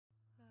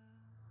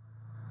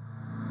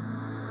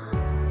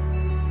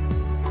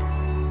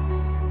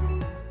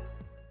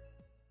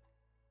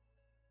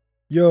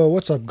Yo,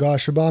 what's up guys,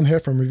 Shabam here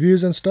from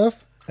Reviews and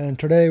Stuff, and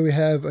today we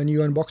have a new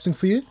unboxing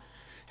for you.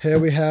 Here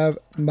we have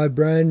my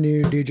brand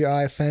new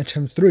DJI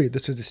Phantom 3.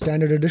 This is the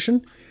standard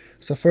edition.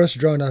 It's the first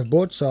drone I've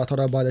bought, so I thought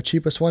I'd buy the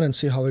cheapest one and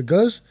see how it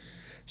goes.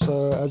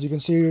 So as you can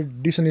see,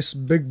 decently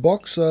big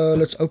box.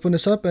 Let's open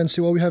this up and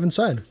see what we have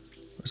inside.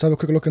 Let's have a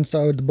quick look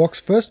inside the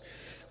box first.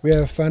 We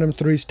have Phantom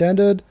 3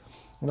 standard.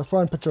 On the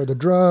front, picture of the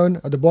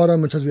drone. At the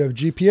bottom it says we have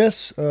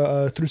GPS,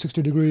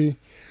 360 degree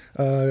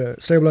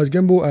stabilized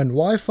gimbal and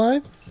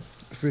Wi-Fi.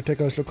 If we take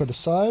a look at the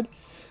side,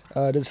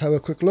 just have a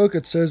quick look.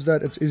 It says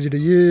that it's easy to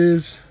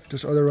use,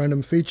 just other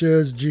random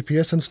features,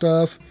 GPS and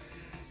stuff.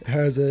 It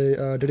has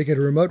a dedicated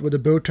remote with a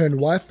built-in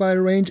Wi-Fi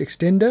range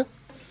extender,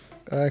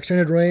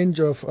 extended range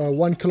of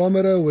 1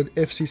 kilometer with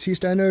FCC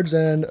standards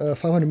and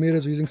 500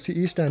 meters using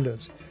CE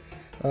standards.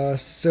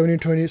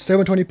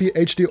 720p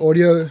HD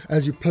audio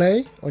as you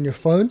play on your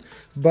phone,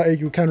 but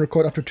you can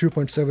record up to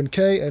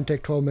 2.7K and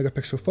take 12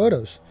 megapixel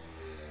photos.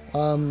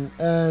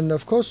 And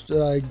of course,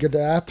 get the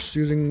apps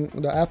using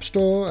the App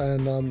Store,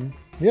 and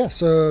yeah,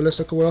 so let's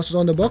look at what else is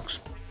on the box.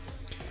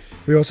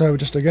 We also have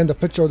just again the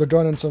picture of the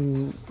drone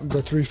and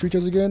the three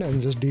features again,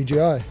 and just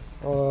DJI.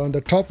 On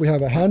the top we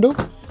have a handle,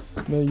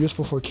 very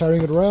useful for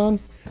carrying it around,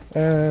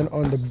 and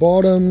on the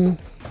bottom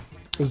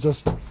is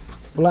just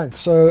blank.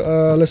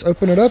 So let's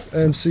open it up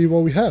and see what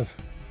we have.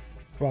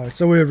 Right,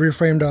 so we've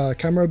reframed our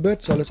camera a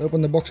bit, so let's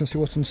open the box and see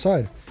what's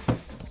inside.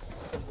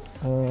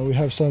 We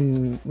have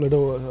some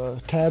little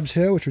tabs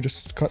here which we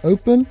just cut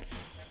open.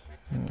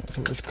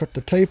 So let's cut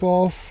the tape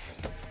off.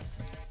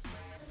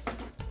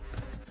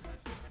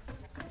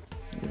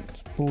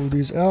 Let's pull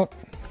these out.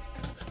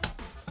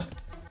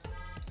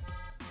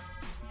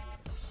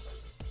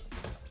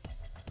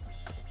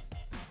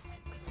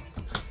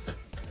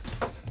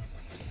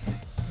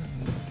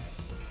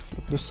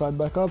 Flip this side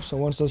back up. So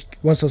once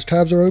those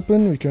tabs are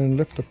open, we can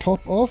lift the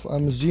top off.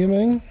 I'm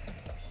assuming.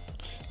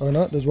 Oh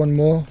no, there's one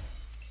more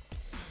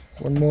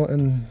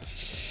in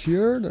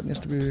here that needs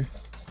to be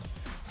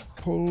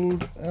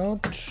pulled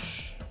out.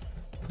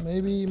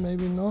 Maybe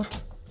not.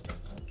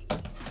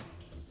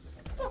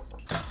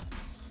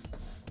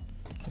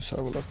 Let's have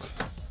a look.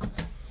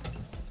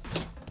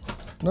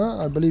 No,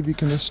 I believe you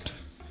can just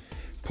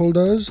pull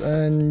those,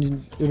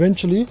 and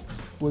eventually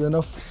with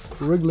enough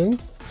wriggling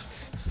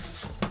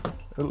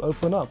it'll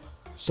open up.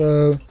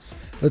 So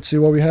let's see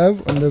what we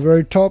have. On the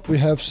very top we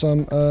have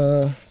some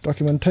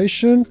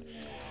documentation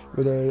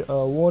with a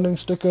warning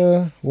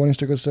sticker. Warning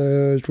sticker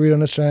says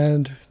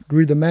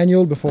read the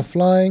manual before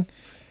flying.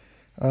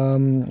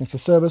 It's a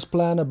service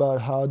plan about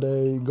how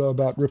they go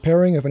about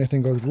repairing if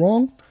anything goes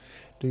wrong.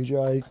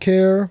 DJI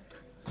Care.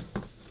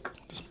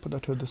 Just put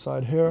that to the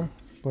side here.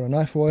 Put a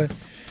knife away.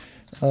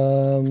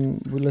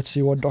 Let's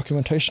see what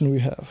documentation we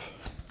have.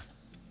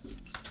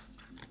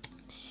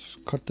 Let's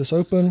cut this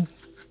open.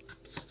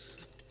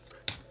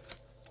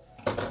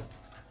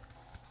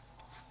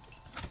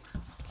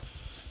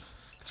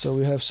 So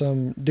we have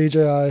some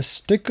DJI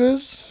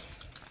stickers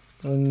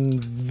in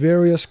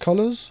various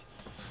colors,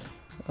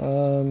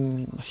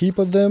 heap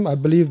of them. I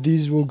believe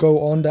these will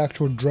go on the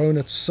actual drone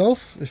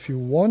itself if you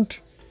want.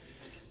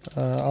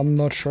 I'm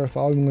not sure if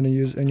I'm going to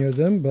use any of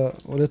them, but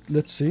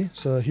let's see.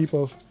 So a heap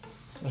of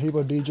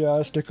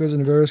DJI stickers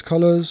in various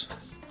colors.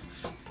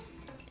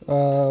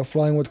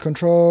 Flying with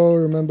control,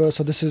 remember,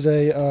 so this is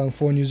a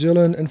for New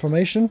Zealand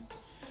information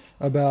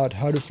about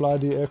how to fly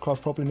the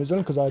aircraft properly in New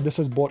Zealand, because this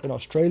is bought in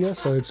Australia,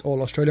 so it's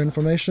all Australian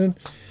information.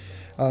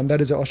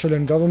 That is the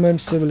Australian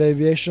government civil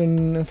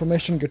aviation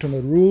information. Get to know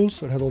the rules,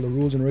 so it has all the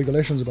rules and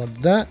regulations about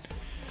that.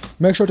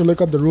 Make sure to look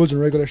up the rules and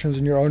regulations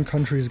in your own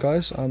countries,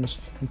 guys. It's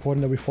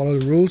important that we follow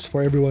the rules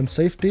for everyone's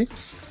safety.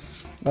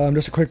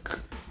 Just a quick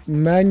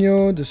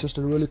manual. This is just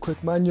a really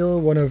quick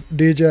manual. One of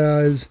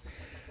DJI's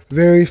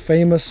very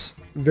famous,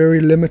 very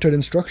limited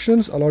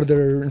instructions. A lot of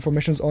their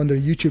information is on their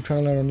YouTube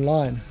channel and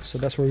online, so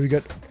that's where we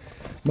get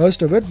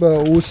most of it,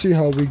 but we'll see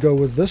how we go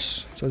with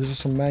this. So this is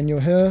some manual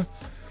here,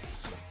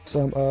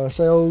 some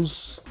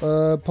sales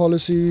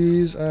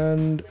policies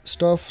and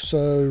stuff.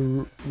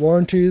 So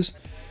warranties,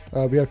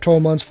 we have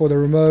 12 months for the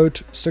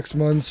remote, 6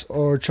 months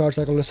or charge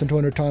cycle less than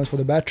 200 times for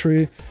the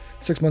battery,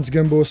 6 months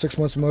gimbal, 6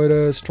 months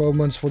motors, 12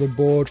 months for the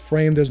board.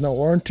 Frame there's no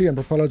warranty, and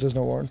propeller there's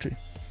no warranty.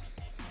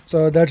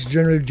 So that's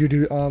generally due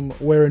to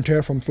wear and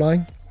tear from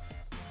flying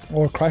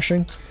or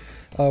crashing.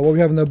 What we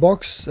have in the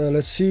box,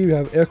 let's see, we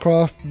have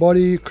aircraft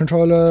body,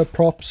 controller,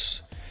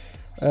 props,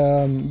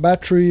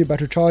 battery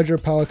charger,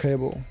 power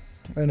cable,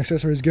 and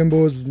accessories,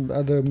 gimbals,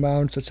 other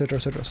mounts, etc,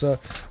 etc. So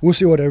we'll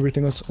see what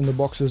everything else in the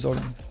box is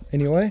on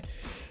anyway.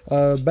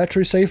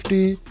 Battery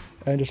safety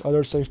and just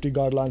other safety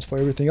guidelines for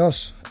everything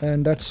else,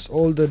 and that's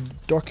all the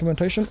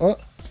documentation.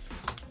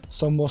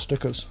 Some more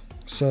stickers,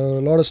 so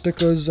a lot of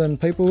stickers and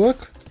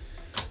paperwork.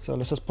 So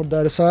let's just put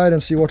that aside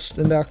and see what's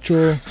in the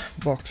actual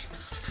box.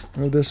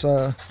 With this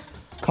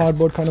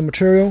cardboard kind of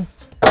material,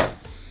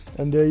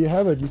 and there you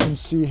have it. You can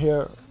see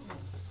here,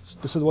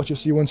 this is what you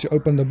see once you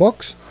open the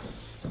box.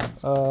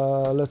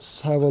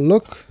 Let's have a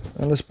look,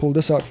 and let's pull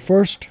this out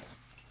first.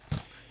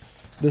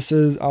 This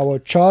is our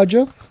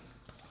charger.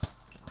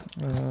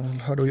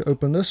 How do we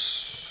open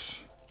this?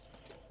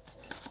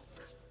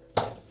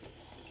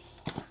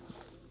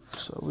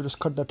 So we just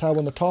cut the tab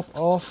on the top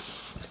off,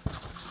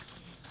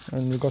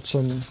 and we've got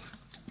some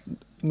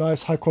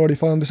nice high quality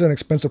foam. This is an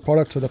expensive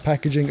product, so the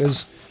packaging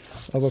is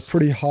of a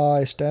pretty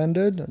high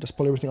standard. I just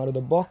pull everything out of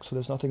the box, so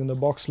there's nothing in the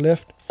box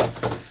left.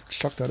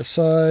 Chuck that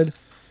aside.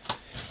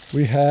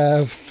 We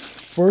have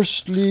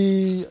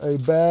firstly a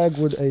bag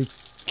with a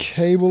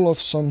cable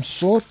of some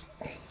sort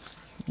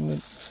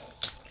that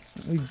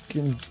we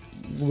can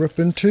rip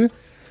into.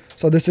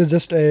 So this is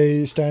just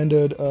a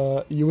standard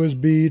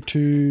USB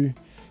to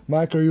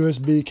micro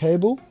USB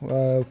cable,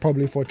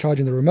 probably for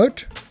charging the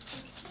remote.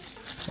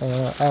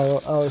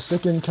 Our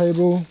second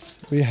cable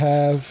we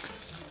have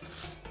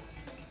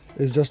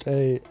is just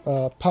a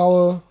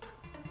power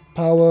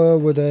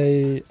with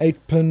a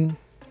 8-pin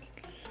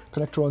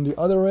connector on the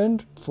other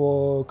end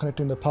for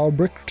connecting the power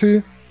brick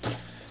to.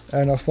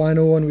 And our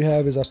final one we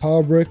have is a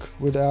power brick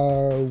with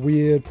our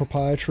weird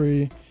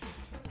proprietary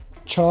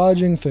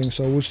charging thing.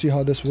 So we'll see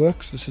how this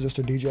works. This is just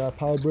a DJI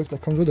power brick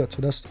that comes with it.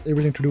 So that's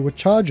everything to do with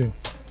charging.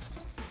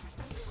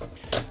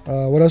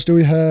 What else do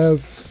we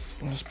have?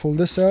 Let's pull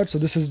this out. So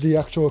this is the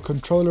actual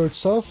controller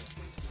itself.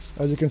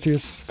 As you can see,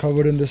 it's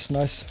covered in this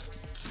nice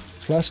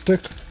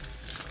plastic.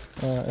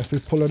 If we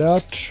pull it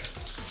out,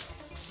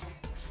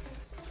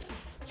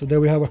 so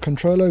there we have a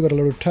controller. Got a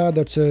little tab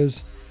that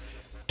says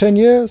 10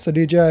 years. So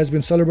DJI has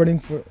been celebrating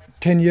for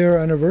 10-year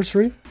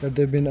anniversary that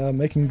they've been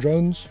making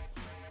drones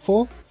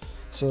for.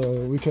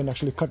 So we can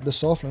actually cut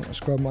this off. Let's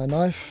grab my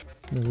knife.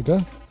 There we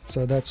go.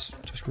 So that's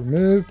just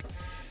removed.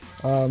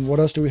 What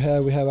else do we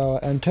have? We have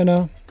our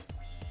antenna,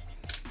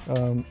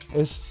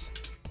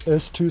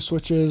 S2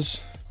 switches,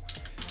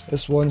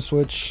 S1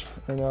 switch,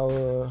 and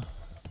our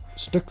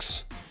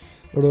sticks,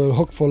 little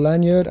hook for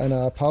lanyard, and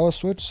our power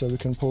switch. So we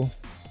can pull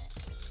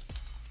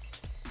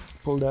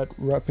that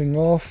wrapping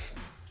off.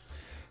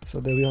 So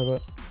there we have a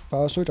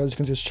power switch. As you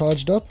can see, it's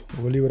charged up.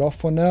 We'll leave it off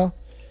for now.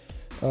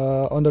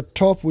 On the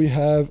top we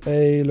have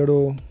a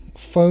little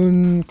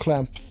phone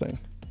clamp thing.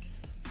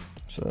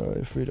 So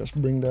if we just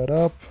bring that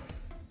up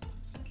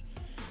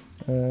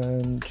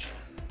and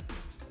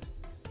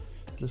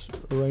just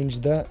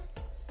arrange that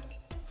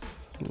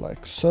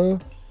like so,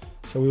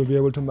 so we'll be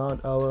able to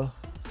mount our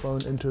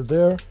phone into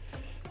there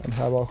and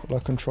have our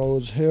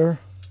controls here.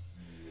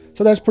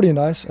 So that's pretty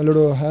nice. A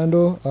little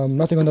handle,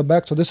 nothing on the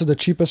back. So this is the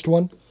cheapest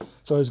one.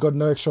 So it's got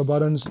no extra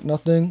buttons,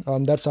 nothing.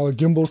 That's our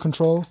gimbal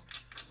control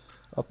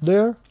up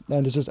there,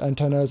 and this is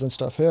antennas and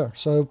stuff here.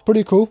 So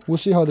pretty cool. We'll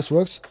see how this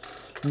works.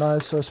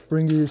 Nice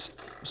springy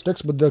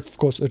sticks, but of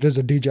course it is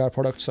a DJI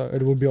product, so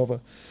it will be of a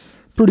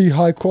pretty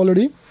high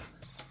quality.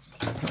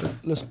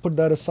 Let's put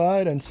that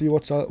aside and see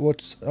what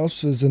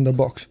else is in the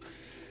box.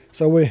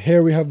 So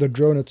here we have the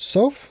drone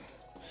itself.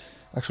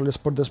 Actually, let's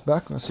put this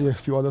back. Let's see a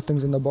few other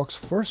things in the box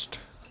first.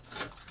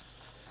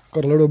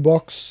 Got a little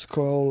box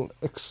called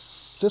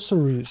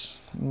accessories.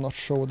 I'm not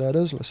sure what that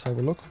is. Let's have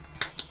a look.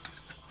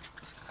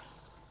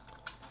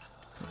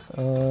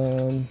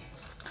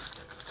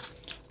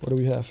 What do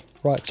we have?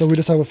 Right, so we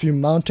just have a few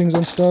mountings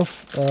and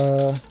stuff.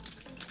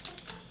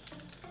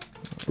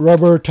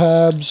 Rubber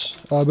tabs.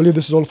 I believe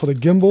this is all for the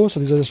gimbal. So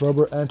these are just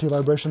rubber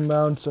anti-vibration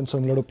mounts and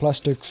some little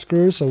plastic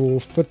screws. So we'll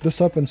fit this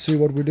up and see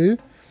what we do.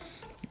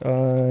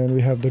 And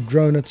we have the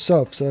drone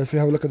itself. So if you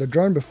have a look at the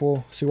drone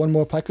before, see one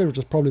more package, which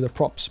is probably the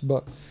props.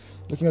 But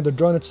looking at the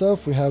drone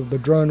itself, we have the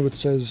drone which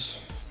says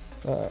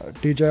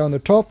DJI on the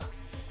top.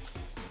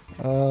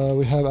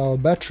 We have our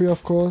battery,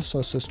 of course. So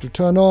it says to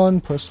turn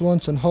on, press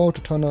once and hold.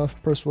 To turn off,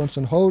 press once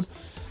and hold.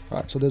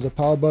 Alright, so there's a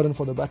power button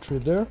for the battery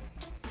there.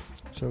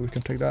 So we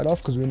can take that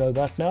off because we know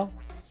that now.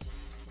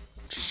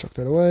 Just chuck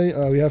that away.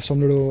 We have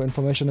some little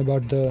information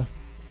about the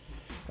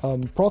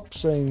props,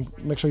 saying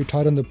make sure you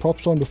tighten the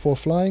props on before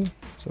flying.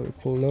 So we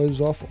pull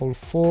those off, all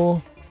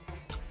four.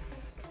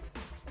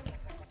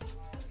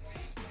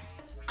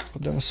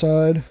 Put them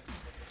aside.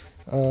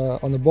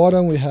 On the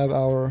bottom we have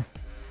our,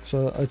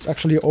 so it's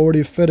actually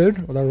already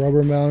fitted with our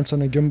rubber mounts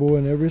and a gimbal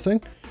and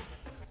everything.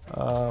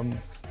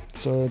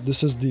 So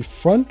this is the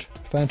front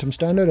Phantom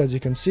standard. As you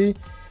can see,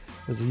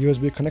 there's a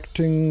USB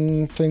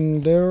connecting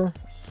thing there.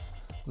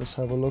 Let's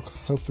have a look.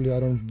 Hopefully I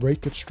don't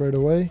break it straight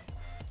away.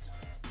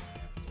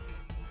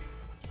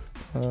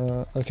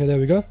 Okay, there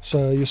we go.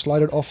 So you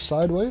slide it off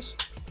sideways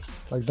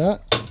like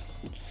that,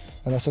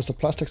 and that's just the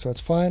plastic, so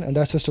it's fine. And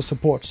that's just a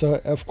support.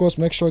 So of course,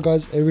 make sure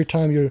guys, every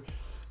time you're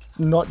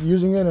not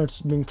using it and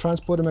it's being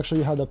transported, make sure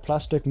you have the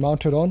plastic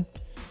mounted on.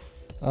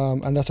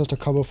 And that's just a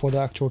cover for the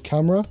actual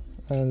camera,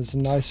 and it's a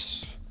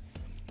nice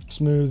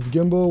smooth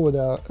gimbal with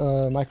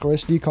a micro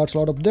SD card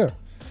slot up there.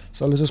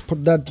 So let's just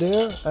put that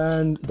there.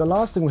 And the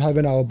last thing we have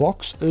in our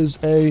box is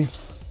a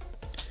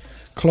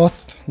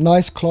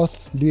nice cloth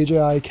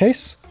DJI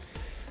case.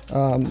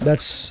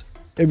 That's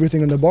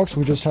everything in the box.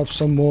 We just have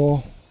some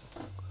more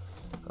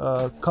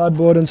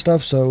cardboard and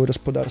stuff, so we'll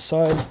just put that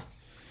aside.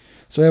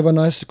 So we have a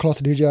nice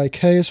cloth DJI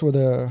case with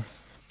a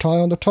tie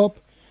on the top.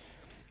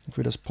 If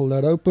we just pull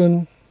that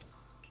open,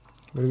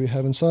 what do we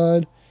have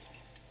inside?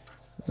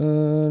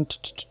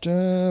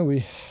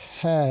 We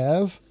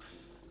have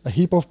a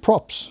heap of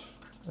props,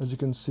 as you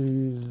can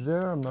see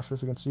there. I'm not sure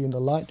if you can see in the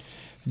light,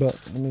 but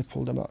let me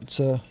pull them out.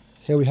 So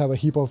here we have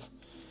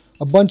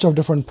a bunch of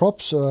different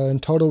props.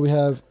 In total we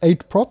have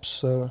 8 props,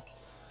 so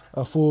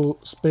a full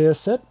spare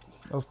set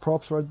of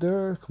props right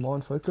there. Come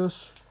on,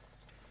 focus.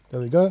 There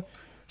we go.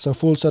 So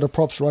full set of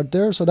props right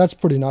there. So that's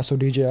pretty nice of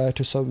DJI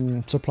to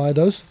supply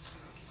those.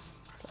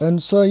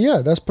 And so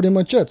yeah, that's pretty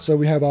much it. So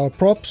we have our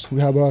props, we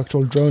have our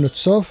actual drone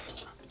itself.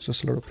 It's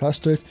just a little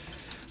plastic.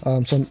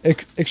 Some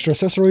extra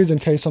accessories in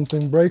case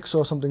something breaks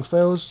or something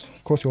fails.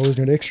 Of course, you always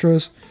need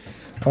extras.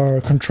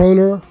 Our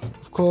controller,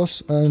 of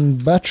course,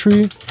 and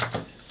battery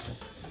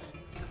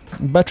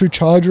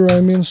charger,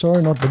 I mean,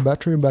 sorry, not the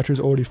battery. Battery's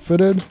already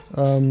fitted.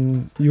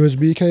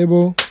 USB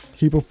cable,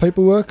 heap of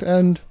paperwork,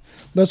 and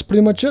that's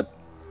pretty much it.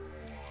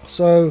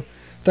 So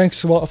thanks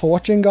for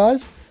watching,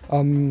 guys.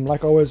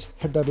 Like always,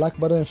 hit that like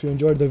button if you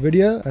enjoyed the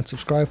video, and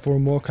subscribe for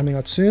more coming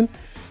out soon.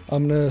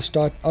 I'm gonna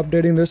start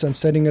updating this and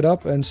setting it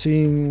up and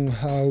seeing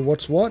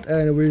what's what,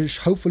 and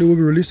hopefully we'll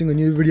be releasing a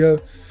new video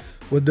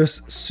with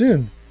this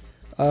soon.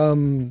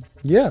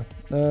 Yeah,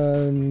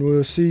 and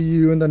we'll see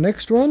you in the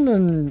next one,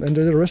 and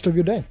enjoy the rest of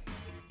your day.